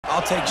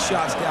I'll take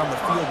shots down the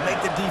field,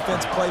 make the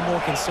defense play more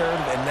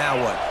conservative, and now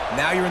what?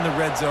 Now you're in the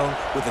red zone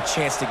with a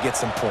chance to get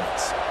some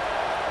points.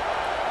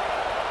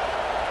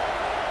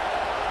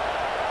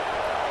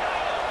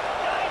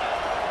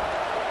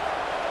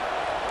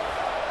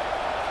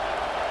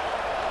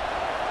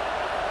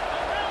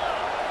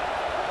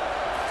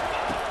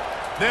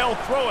 They'll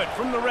throw it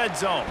from the red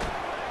zone.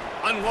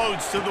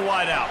 Unloads to the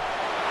wideout.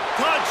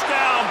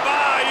 Touchdown,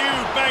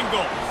 Bayou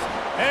Bengals.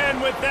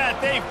 And with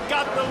that, they've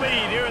got the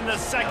lead here in the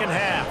second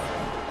half.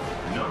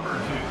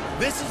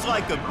 This is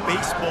like a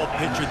baseball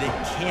pitcher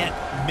that can't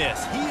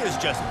miss. He is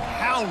just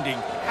pounding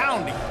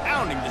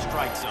the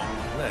strike zone.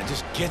 It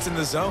just gets in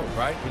the zone,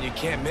 right? When you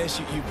can't miss,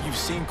 you've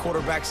seen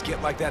quarterbacks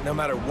get like that no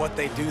matter what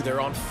they do.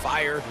 They're on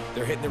fire.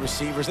 They're hitting the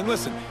receivers. And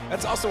listen,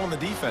 that's also on the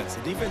defense.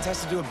 The defense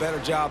has to do a better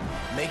job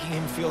making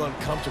him feel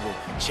uncomfortable,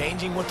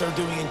 changing what they're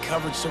doing in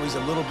coverage so he's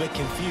a little bit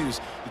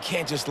confused. You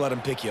can't just let him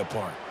pick you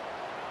apart.